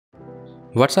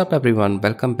What's up everyone,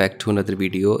 welcome back to another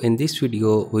video. In this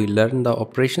video we learn the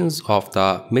operations of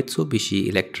the Mitsubishi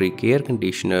Electric air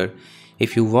conditioner.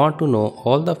 If you want to know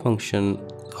all the function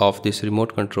of this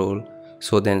remote control,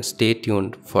 so then stay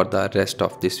tuned for the rest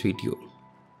of this video.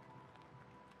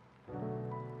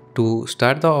 To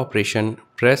start the operation,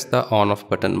 press the on off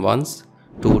button once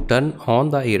to turn on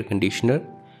the air conditioner,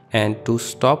 and to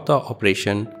stop the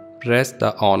operation, press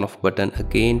the on off button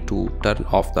again to turn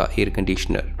off the air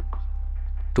conditioner.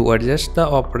 To adjust the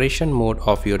operation mode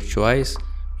of your choice,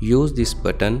 use this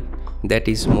button, that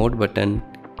is mode button.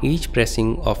 Each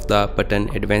pressing of the button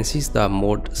advances the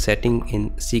mode setting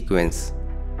in sequence: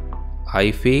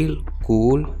 I feel,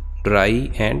 cool, dry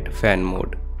and fan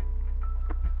mode.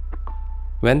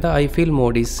 When the I feel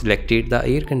mode is selected, the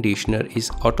air conditioner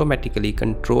is automatically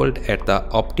controlled at the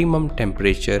optimum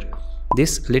temperature.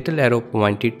 This little arrow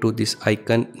pointed to this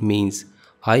icon means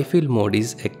I feel mode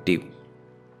is active.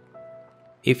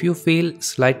 If you feel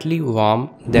slightly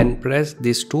warm, then press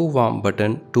this too warm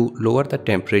button to lower the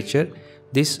temperature.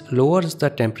 This lowers the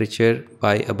temperature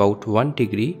by about 1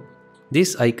 degree.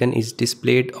 This icon is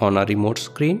displayed on a remote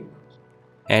screen.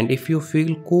 And if you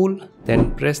feel cool, then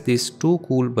press this too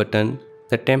cool button.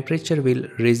 The temperature will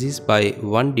rise by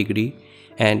 1 degree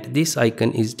and this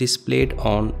icon is displayed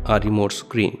on a remote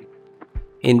screen.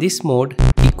 In this mode,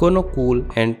 Econo cool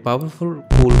and powerful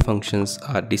cool functions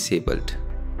are disabled.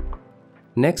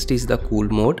 Next is the cool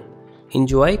mode.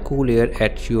 Enjoy cool air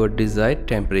at your desired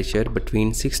temperature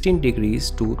between 16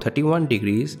 degrees to 31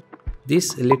 degrees.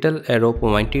 This little arrow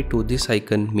pointed to this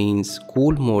icon means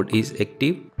cool mode is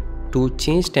active. To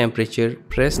change temperature,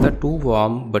 press the too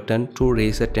warm button to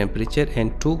raise the temperature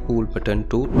and too cool button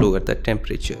to lower the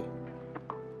temperature.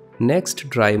 Next,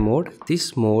 dry mode.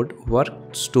 This mode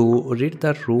works to rid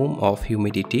the room of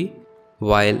humidity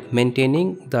while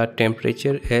maintaining the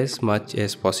temperature as much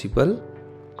as possible.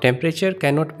 Temperature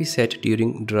cannot be set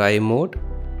during dry mode.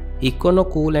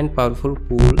 Econo cool and powerful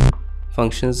cool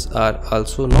functions are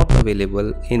also not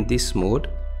available in this mode.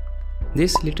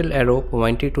 This little arrow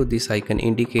pointed to this icon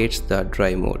indicates the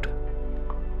dry mode.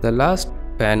 The last,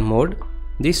 fan mode.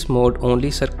 This mode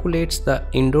only circulates the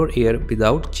indoor air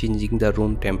without changing the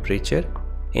room temperature.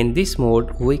 In this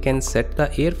mode, we can set the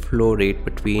airflow rate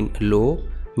between low,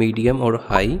 medium or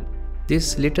high.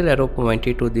 This little arrow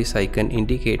pointed to this icon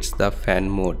indicates the fan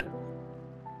mode.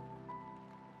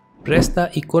 Press the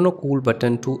Econo cool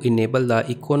button to enable the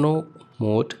Econo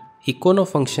mode. Econo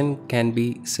function can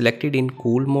be selected in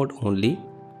cool mode only.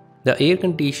 The air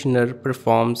conditioner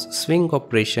performs swing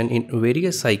operation in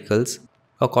various cycles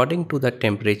according to the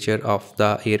temperature of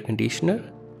the air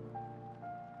conditioner.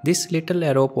 This little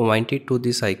arrow pointed to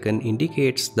this icon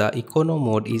indicates the Econo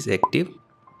mode is active.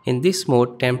 In this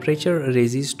mode, temperature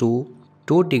rises to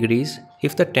 2 degrees.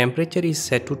 If the temperature is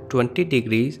set to 20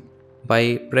 degrees,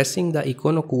 by pressing the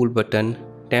Econo cool button,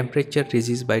 temperature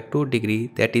rises by 2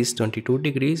 degrees, that is 22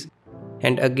 degrees.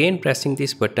 And again pressing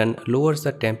this button lowers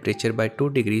the temperature by 2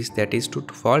 degrees, that is to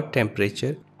default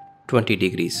temperature 20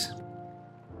 degrees.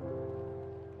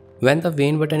 When the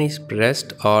Vane button is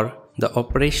pressed or the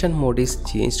operation mode is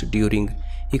changed during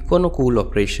Econo cool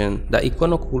operation, the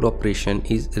Econo cool operation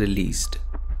is released.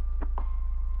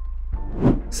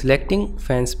 Selecting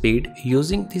fan speed.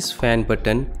 Using this fan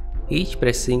button, each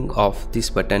pressing of this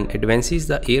button advances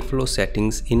the airflow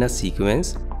settings in a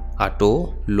sequence: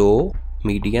 auto, low,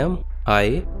 medium,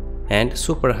 high and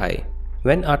super high.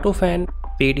 When auto fan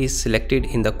speed is selected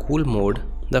in the cool mode,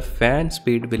 the fan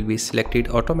speed will be selected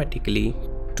automatically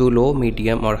to low,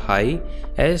 medium or high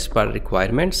as per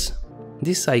requirements.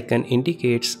 This icon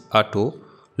indicates auto,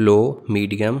 low,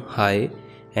 medium, high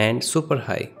and super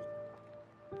high.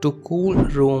 To cool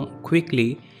room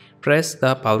quickly, press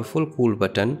the powerful cool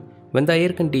button. When the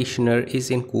air conditioner is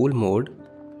in cool mode,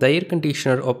 the air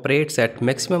conditioner operates at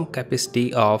maximum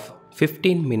capacity of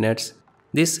 15 minutes.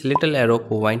 This little arrow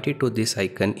pointed to this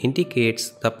icon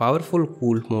indicates the powerful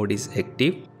cool mode is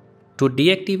active. To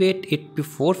deactivate it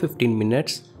before 15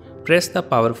 minutes, press the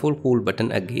powerful cool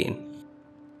button again.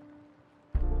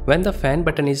 When the fan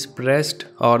button is pressed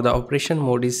or the operation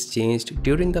mode is changed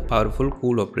during the powerful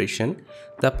cool operation,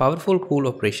 the powerful cool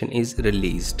operation is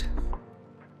released.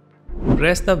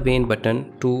 Press the Vane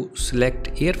button to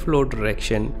select airflow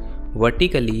direction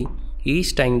vertically.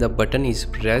 Each time the button is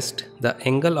pressed, the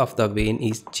angle of the vane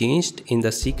is changed in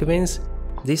the sequence.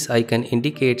 This icon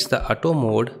indicates the auto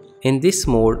mode. In this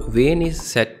mode, vane is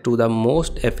set to the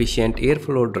most efficient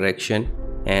airflow direction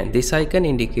and this icon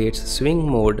indicates swing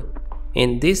mode.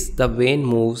 In this, the vane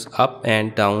moves up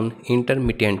and down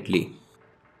intermittently.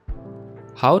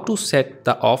 How to set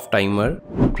the off timer?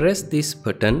 Press this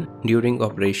button during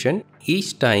operation.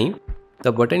 Each time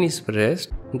the button is pressed,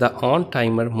 the on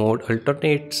timer mode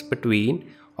alternates between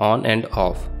on and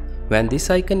off. When this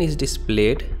icon is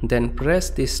displayed, then press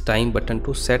this time button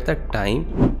to set the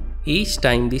time. Each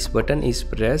time this button is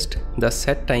pressed, the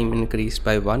set time increased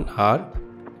by 1 hour.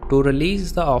 To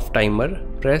release the off timer,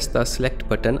 press the select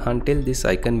button until this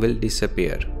icon will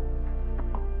disappear.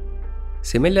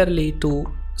 Similarly, to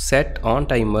set on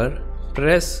timer,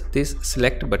 press this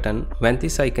select button when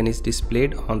this icon is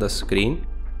displayed on the screen.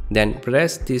 Then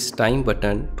press this time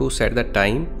button to set the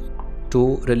time.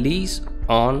 To release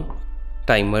on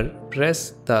timer,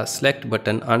 press the select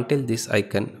button until this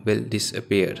icon will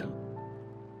disappear.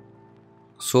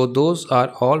 So those are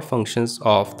all functions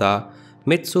of the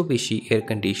Mitsubishi air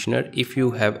conditioner. If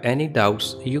you have any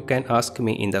doubts, you can ask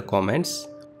me in the comments.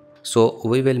 So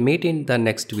we will meet in the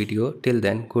next video. Till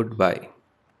then, goodbye.